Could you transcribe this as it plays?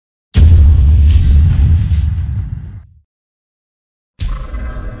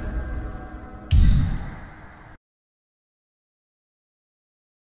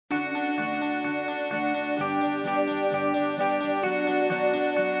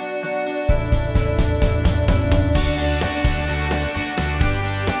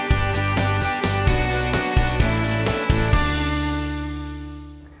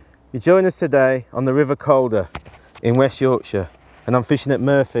You join us today on the River Calder in West Yorkshire, and I'm fishing at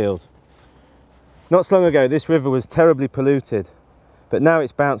Mirfield. Not so long ago this river was terribly polluted, but now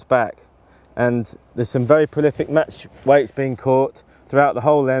it's bounced back and there's some very prolific match weights being caught throughout the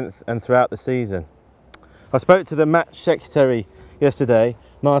whole length and throughout the season. I spoke to the match secretary yesterday,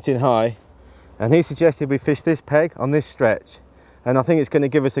 Martin High, and he suggested we fish this peg on this stretch, and I think it's going to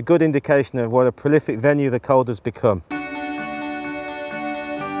give us a good indication of what a prolific venue the Calder's become.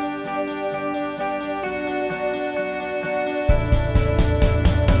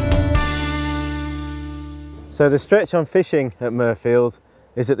 So the stretch I'm fishing at Mirfield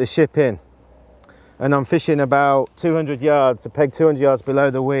is at the Ship Inn, and I'm fishing about 200 yards, a peg 200 yards below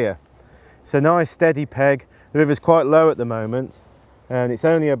the weir. It's a nice steady peg. The river's quite low at the moment and it's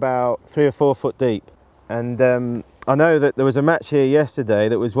only about 3 or 4 foot deep. And I know that there was a match here yesterday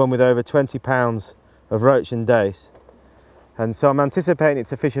that was won with over 20 pounds of roach and dace. And so I'm anticipating it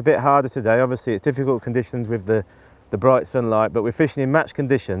to fish a bit harder today. Obviously it's difficult conditions with the bright sunlight, but we're fishing in match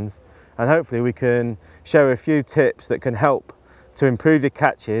conditions, and hopefully we can share a few tips that can help to improve your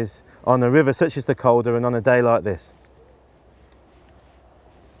catches on a river such as the Calder and on a day like this.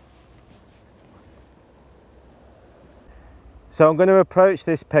 So I'm going to approach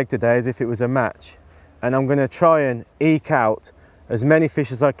this peg today as if it was a match, and I'm going to try and eke out as many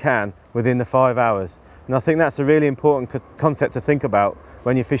fish as I can within the 5 hours. And I think that's a really important concept to think about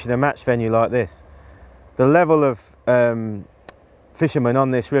when you're fishing a match venue like this. The level of fishermen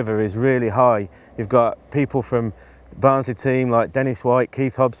on this river is really high. You've got people from the Barnsley team like Dennis White,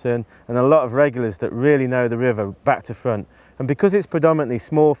 Keith Hobson, and a lot of regulars that really know the river back to front. And because it's predominantly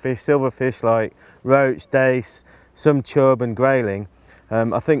small fish, silver fish like roach, dace, some chub and grayling,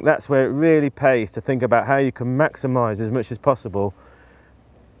 I think that's where it really pays to think about how you can maximise as much as possible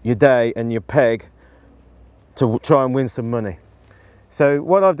your day and your peg to try and win some money. So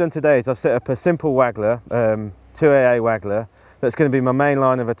what I've done today is I've set up a simple waggler, 2AA waggler, that's going to be my main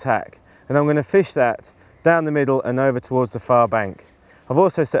line of attack, and I'm going to fish that down the middle and over towards the far bank. I've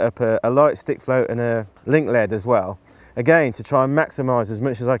also set up a light stick float and a link lead as well, again to try and maximise as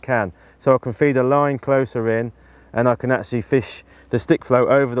much as I can, so I can feed a line closer in and I can actually fish the stick float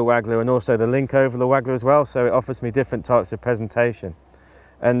over the waggler and also the link over the waggler as well, so it offers me different types of presentation.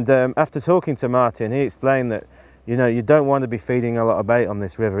 And after talking to Martin, he explained that you don't want to be feeding a lot of bait on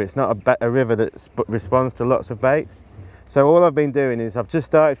this river. It's not a river that responds to lots of bait. So all I've been doing is I've just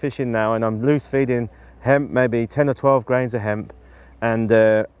started fishing now, and I'm loose feeding hemp, maybe 10 or 12 grains of hemp and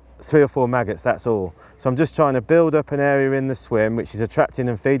 3 or 4 maggots, that's all. So I'm just trying to build up an area in the swim which is attracting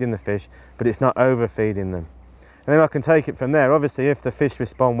and feeding the fish, but it's not overfeeding them. And then I can take it from there. Obviously if the fish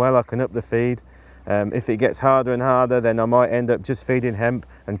respond well, I can up the feed. If it gets harder and harder, then I might end up just feeding hemp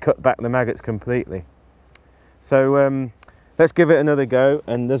and cut back the maggots completely. So let's give it another go.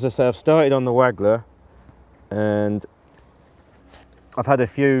 And as I say, I've started on the waggler and I've had a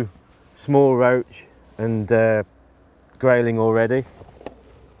few small roach and grayling already.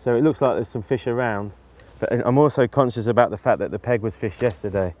 So it looks like there's some fish around, but I'm also conscious about the fact that the peg was fished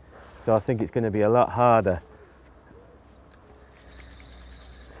yesterday. So I think it's going to be a lot harder.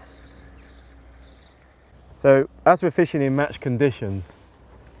 So as we're fishing in match conditions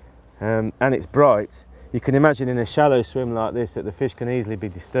and it's bright, you can imagine in a shallow swim like this that the fish can easily be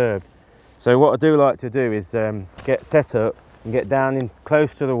disturbed. So what I do like to do is get set up and get down in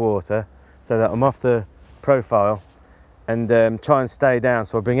close to the water so that I'm off the profile, and try and stay down.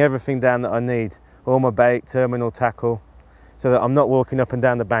 So I bring everything down that I need, all my bait, terminal tackle, so that I'm not walking up and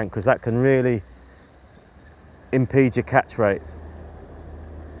down the bank, because that can really impede your catch rate.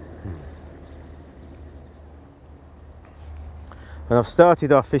 And I've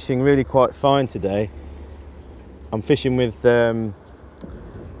started off fishing really quite fine today. I'm fishing with a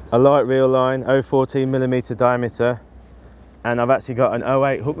light reel line, 0.14mm diameter, and I've actually got an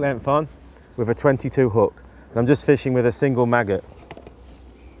 0.8 hook length on with a 22 hook. And I'm just fishing with a single maggot.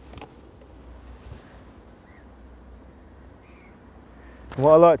 And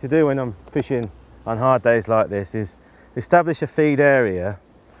what I like to do when I'm fishing on hard days like this is establish a feed area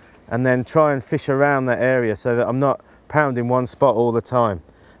and then try and fish around that area so that I'm not pounding one spot all the time,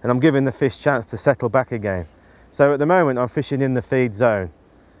 and I'm giving the fish a chance to settle back again. So at the moment I'm fishing in the feed zone,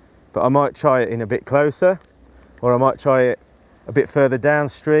 but I might try it in a bit closer, or I might try it a bit further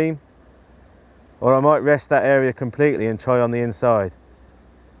downstream, or I might rest that area completely and try on the inside.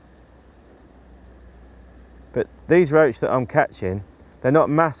 But these roach that I'm catching, they're not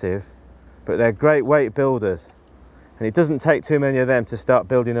massive, but they're great weight builders, and it doesn't take too many of them to start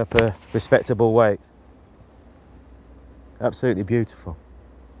building up a respectable weight. Absolutely beautiful.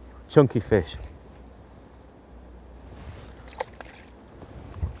 Chunky fish.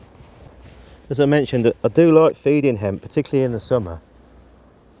 As I mentioned, I do like feeding hemp, particularly in the summer,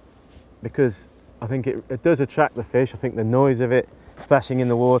 because I think it does attract the fish. I think the noise of it splashing in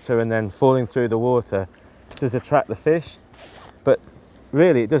the water and then falling through the water does attract the fish, but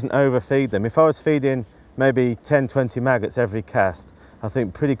really it doesn't overfeed them. If I was feeding maybe 10-20 maggots every cast, I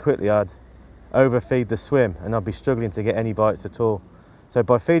think pretty quickly I'd overfeed the swim and I'd be struggling to get any bites at all. So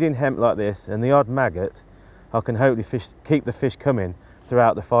by feeding hemp like this and the odd maggot, I can hopefully keep the fish coming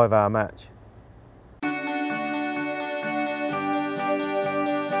throughout the 5-hour match.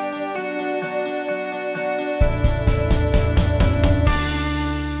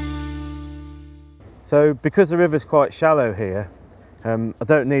 So because the river's quite shallow here, I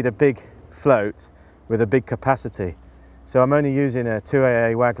don't need a big float with a big capacity. So I'm only using a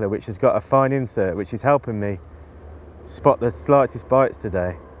 2AA waggler, which has got a fine insert, which is helping me spot the slightest bites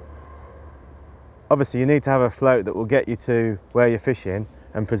today. Obviously you need to have a float that will get you to where you're fishing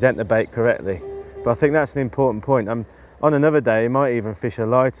and present the bait correctly. But I think that's an important point. On another day, you might even fish a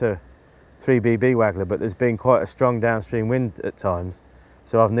lighter 3BB waggler, but there's been quite a strong downstream wind at times.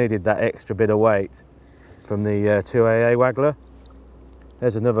 So I've needed that extra bit of weight from the 2AA waggler.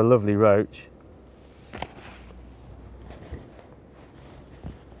 There's another lovely roach.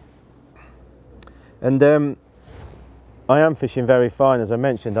 And I am fishing very fine, as I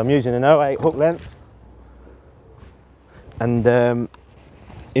mentioned. I'm using an 08 hook length. And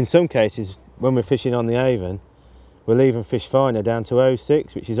in some cases, when we're fishing on the Avon, we'll even fish finer down to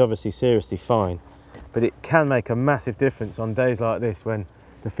 06, which is obviously seriously fine. But it can make a massive difference on days like this when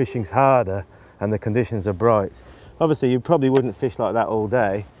the fishing's harder and the conditions are bright. Obviously you probably wouldn't fish like that all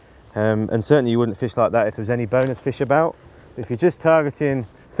day, and certainly you wouldn't fish like that if there was any bonus fish about. If you're just targeting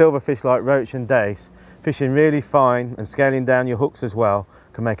silverfish like roach and dace, fishing really fine and scaling down your hooks as well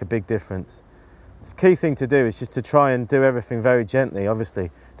can make a big difference. The key thing to do is just to try and do everything very gently. Obviously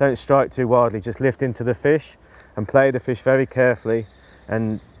don't strike too wildly, just lift into the fish and play the fish very carefully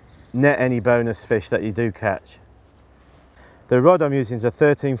and net any bonus fish that you do catch. The rod I'm using is a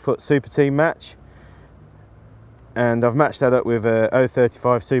 13-foot Super Team match, and I've matched that up with a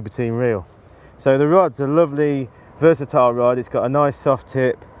 035 Super Team reel. So the rod's a lovely versatile rod. It's got a nice soft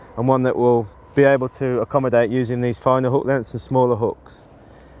tip and one that will be able to accommodate using these finer hook lengths and smaller hooks.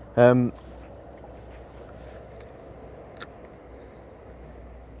 The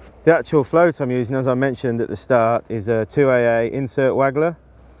actual float I'm using, as I mentioned at the start, is a 2AA insert waggler.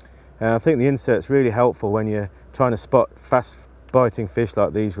 I think the insert's really helpful when you're trying to spot fast biting fish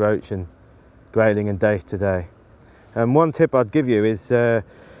like these roach and grayling and dace today. And one tip I'd give you is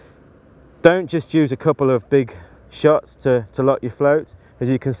don't just use a couple of big shots to lock your float. As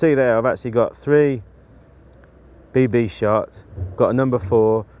you can see there, I've actually got 3 BB shot, got a number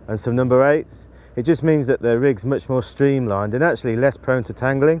 4 and some number 8s. It just means that the rig's much more streamlined and actually less prone to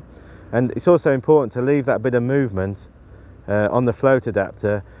tangling. And it's also important to leave that bit of movement on the float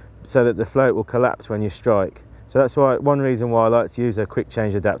adapter so that the float will collapse when you strike. So that's one reason why I like to use a quick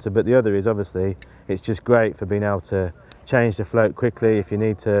change adapter, but the other is obviously it's just great for being able to change the float quickly if you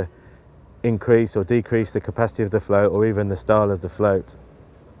need to increase or decrease the capacity of the float or even the style of the float.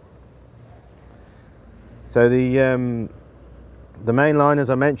 So the main line, as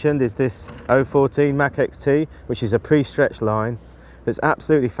I mentioned, is this 014 Mac XT, which is a pre-stretched line that's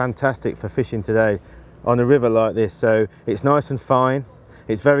absolutely fantastic for fishing today on a river like this. So it's nice and fine,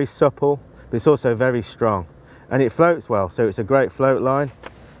 it's very supple, but it's also very strong. And it floats well, so it's a great float line.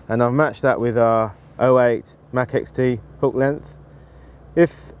 And I've matched that with our 08 Mac XT hook length.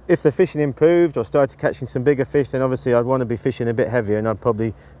 If the fishing improved or started catching some bigger fish, then obviously I'd want to be fishing a bit heavier and I'd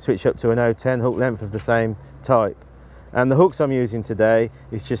probably switch up to an 010 hook length of the same type. And the hooks I'm using today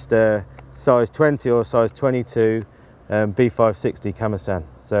is just a size 20 or size 22 B560 Kamasan.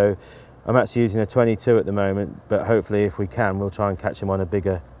 So I'm actually using a 22 at the moment, but hopefully if we can, we'll try and catch them on a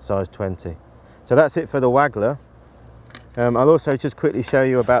bigger size 20. So that's it for the waggler. I'll also just quickly show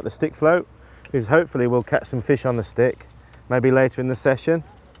you about the stick float, because hopefully we'll catch some fish on the stick, maybe later in the session.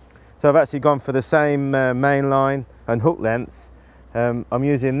 So I've actually gone for the same main line and hook lengths. I'm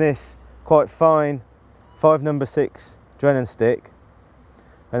using this quite fine 5 number 6 Drennan stick,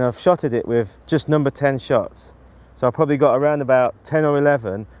 and I've shotted it with just number 10 shots. So I've probably got around about 10 or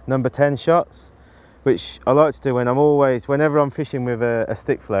 11 number 10 shots, which I like to do whenever I'm fishing with a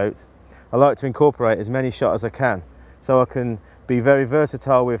stick float. I like to incorporate as many shots as I can, so I can be very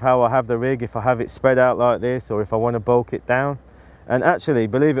versatile with how I have the rig, if I have it spread out like this or if I want to bulk it down. And actually,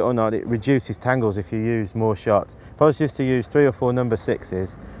 believe it or not, it reduces tangles if you use more shot. If I was just to use 3 or 4 number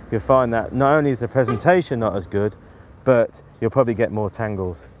 6s, you'll find that not only is the presentation not as good, but you'll probably get more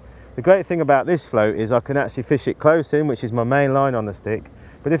tangles. The great thing about this float is I can actually fish it close in, which is my main line on the stick,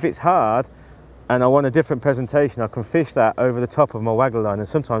 but if it's hard, and I want a different presentation, I can fish that over the top of my waggler line, and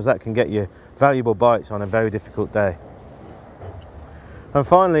sometimes that can get you valuable bites on a very difficult day. And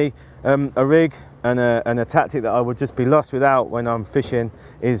finally, a rig and a tactic that I would just be lost without when I'm fishing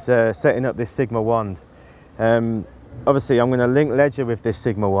is setting up this Sigma wand. Obviously I'm going to link ledger with this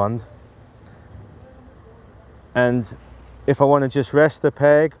Sigma wand, and if I want to just rest the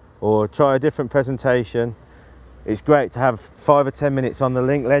peg or try a different presentation, it's great to have 5 or 10 minutes on the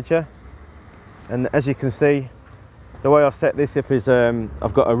link ledger. And as you can see, the way I've set this up is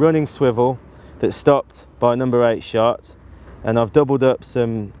I've got a running swivel that's stopped by a number 8 shot, and I've doubled up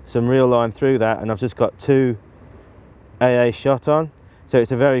some reel line through that, and I've just got 2 AA shot on. So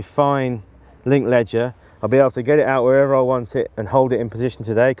it's a very fine link ledger. I'll be able to get it out wherever I want it and hold it in position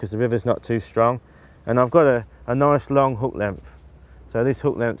today because the river's not too strong. And I've got a nice long hook length. So this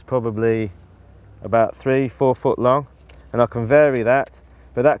hook length's probably about 3-4 foot long, and I can vary that,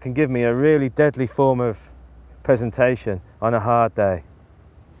 but that can give me a really deadly form of presentation on a hard day.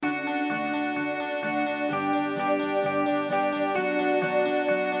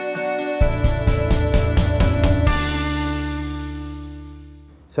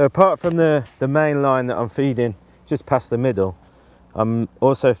 So apart from the main line that I'm feeding just past the middle, I'm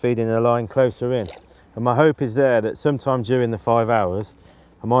also feeding a line closer in. And my hope is there that sometime during the 5 hours,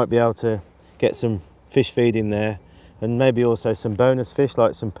 I might be able to get some fish feeding there, and maybe also some bonus fish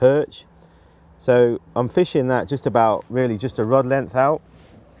like some perch. So I'm fishing that just about really just a rod length out,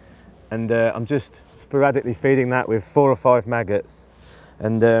 and I'm just sporadically feeding that with 4 or 5 maggots.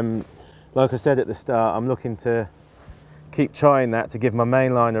 And like I said at the start, I'm looking to keep trying that to give my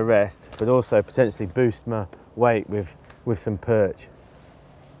main line a rest, but also potentially boost my weight with some perch.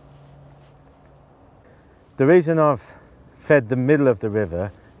 The reason I've fed the middle of the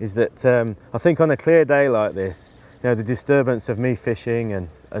river is that I think on a clear day like this, you know, the disturbance of me fishing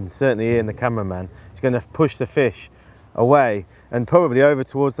and certainly Ian the cameraman is going to push the fish away and probably over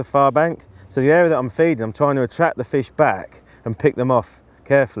towards the far bank. So the area that I'm feeding, I'm trying to attract the fish back and pick them off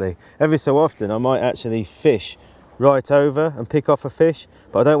carefully. Every so often I might actually fish right over and pick off a fish,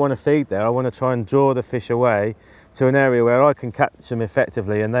 but I don't want to feed there. I want to try and draw the fish away to an area where I can catch them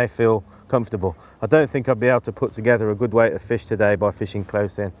effectively and they feel comfortable. I don't think I'd be able to put together a good weight of fish today by fishing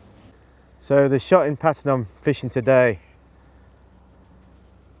close in. So the shotting pattern I'm fishing today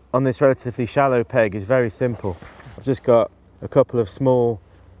on this relatively shallow peg is very simple. I've just got a couple of small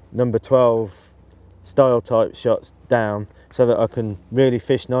number 12 style type shots down so that I can really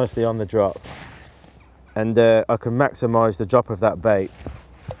fish nicely on the drop, and I can maximise the drop of that bait,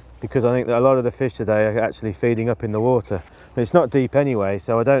 because I think that a lot of the fish today are actually feeding up in the water. But it's not deep anyway,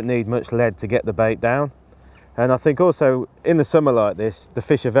 so I don't need much lead to get the bait down. And I think also in the summer like this, the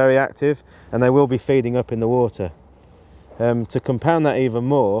fish are very active and they will be feeding up in the water. To compound that even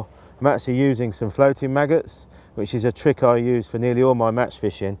more, I'm actually using some floating maggots, which is a trick I use for nearly all my match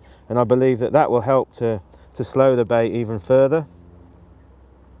fishing, and I believe that that will help to slow the bait even further.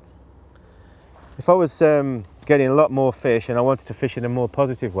 If I was getting a lot more fish and I wanted to fish in a more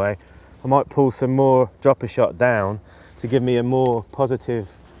positive way, I might pull some more dropper shot down to give me a more positive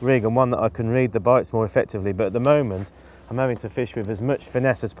rig and one that I can read the bites more effectively. But at the moment I'm having to fish with as much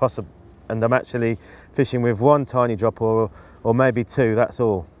finesse as possible, and I'm actually fishing with 1 tiny dropper or maybe 2, that's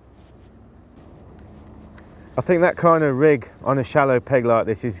all. I think that kind of rig on a shallow peg like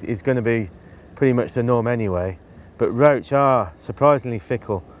this is going to be pretty much the norm anyway, but roach are surprisingly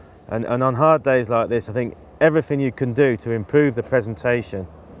fickle. And on hard days like this, I think everything you can do to improve the presentation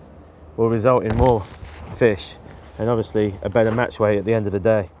will result in more fish and obviously a better match weight at the end of the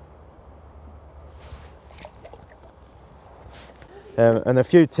day. And a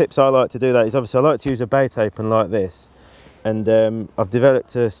few tips I like to do that is, obviously I like to use a bait apron like this, and I've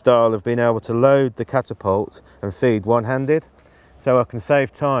developed a style of being able to load the catapult and feed one-handed, so I can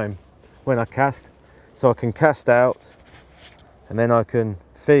save time when I cast. So I can cast out and then I can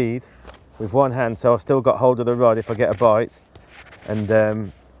feed with one hand, so I've still got hold of the rod if I get a bite,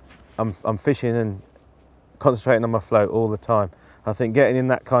 and I'm fishing and concentrating on my float all the time. I think getting in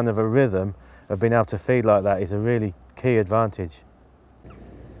that kind of a rhythm of being able to feed like that is a really key advantage.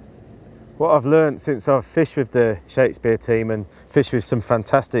 What I've learned since I've fished with the Shakespeare team and fished with some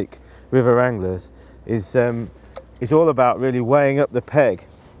fantastic river anglers is all about really weighing up the peg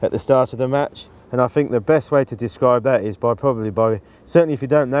at the start of the match. And I think the best way to describe that is certainly if you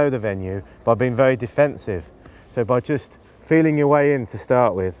don't know the venue, by being very defensive. So by just feeling your way in to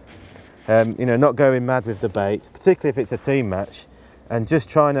start with, you know, not going mad with the bait, particularly if it's a team match, and just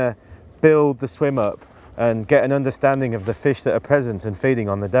trying to build the swim up and get an understanding of the fish that are present and feeding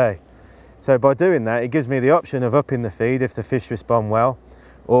on the day. So by doing that, it gives me the option of upping the feed if the fish respond well,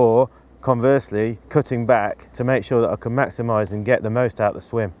 or conversely cutting back to make sure that I can maximise and get the most out of the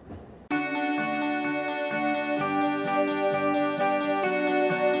swim.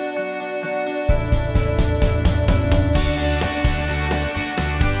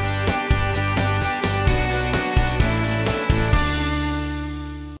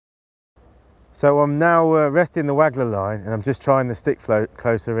 So I'm now resting the waggler line, and I'm just trying the stick float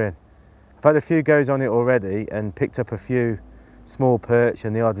closer in. I've had a few goes on it already and picked up a few small perch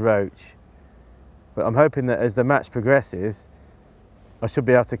and the odd roach. But I'm hoping that as the match progresses, I should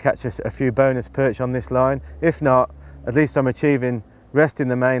be able to catch a few bonus perch on this line. If not, at least I'm achieving resting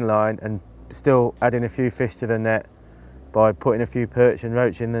the main line and still adding a few fish to the net by putting a few perch and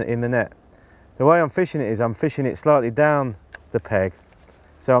roach in the net. The way I'm fishing it is I'm fishing it slightly down the peg.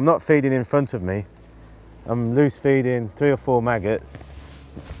 So I'm not feeding in front of me. I'm loose feeding 3 or 4 maggots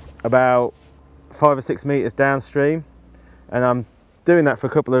about 5 or 6 metres downstream. And I'm doing that for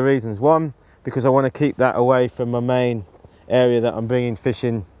a couple of reasons. One, because I want to keep that away from my main area that I'm bringing fish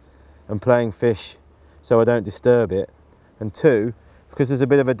in and playing fish so I don't disturb it. And 2, because there's a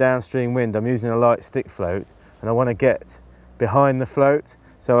bit of a downstream wind, I'm using a light stick float and I want to get behind the float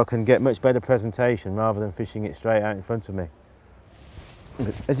so I can get much better presentation rather than fishing it straight out in front of me.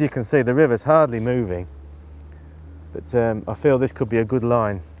 As you can see, the river's hardly moving, but I feel this could be a good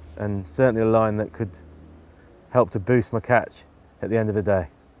line, and certainly a line that could help to boost my catch at the end of the day.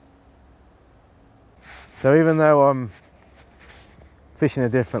 So even though I'm fishing a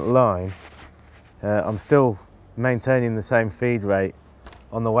different line, I'm still maintaining the same feed rate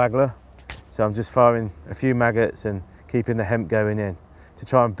on the waggler. So I'm just firing a few maggots and keeping the hemp going in to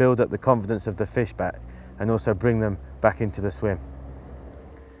try and build up the confidence of the fish back and also bring them back into the swim.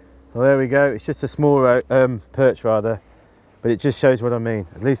 Well, there we go. It's just a small perch rather, but it just shows what I mean.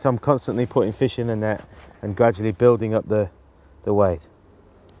 At least I'm constantly putting fish in the net and gradually building up the weight.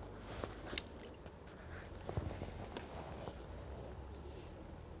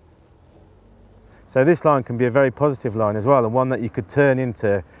 So this line can be a very positive line as well, and one that you could turn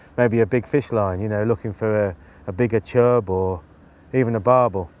into maybe a big fish line, you know, looking for a bigger chub or even a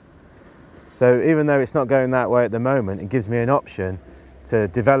barbel. So even though it's not going that way at the moment, it gives me an option to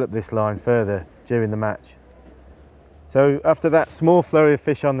develop this line further during the match. So after that small flurry of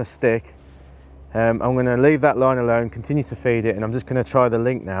fish on the stick, I'm going to leave that line alone, continue to feed it, and I'm just going to try the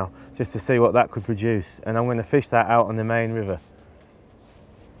link now just to see what that could produce, and I'm going to fish that out on the main river.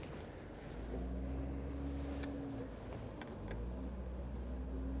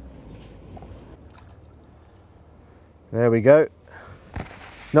 There we go.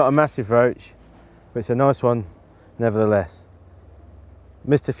 Not a massive roach, but it's a nice one nevertheless.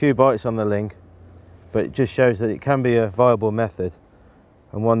 Missed a few bites on the link, but it just shows that it can be a viable method,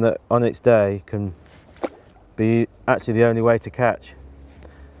 and one that on its day can be actually the only way to catch.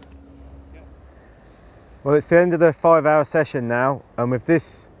 Well, it's the end of the 5-hour session now, and with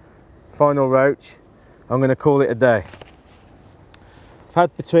this final roach, I'm going to call it a day. I've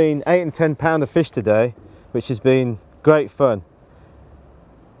had between 8 and 10 pound of fish today, which has been great fun.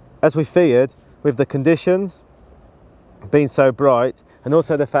 As we feared, with the conditions being so bright, and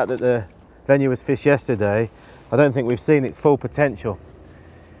also the fact that the venue was fished yesterday, I don't think we've seen its full potential.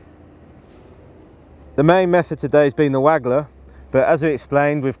 The main method today has been the waggler, but as we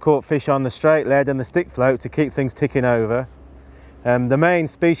explained, we've caught fish on the straight lead and the stick float to keep things ticking over. The main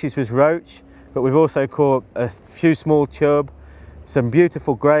species was roach, but we've also caught a few small chub, some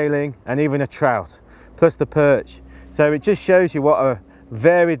beautiful grayling, and even a trout, plus the perch. So it just shows you what a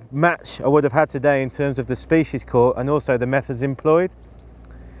varied match I would have had today in terms of the species caught and also the methods employed.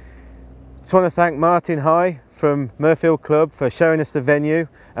 Just want to thank Martin High from Mirfield Club for showing us the venue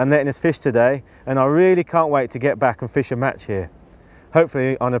and letting us fish today, and I really can't wait to get back and fish a match here,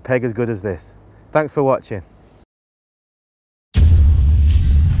 hopefully on a peg as good as this. Thanks for watching.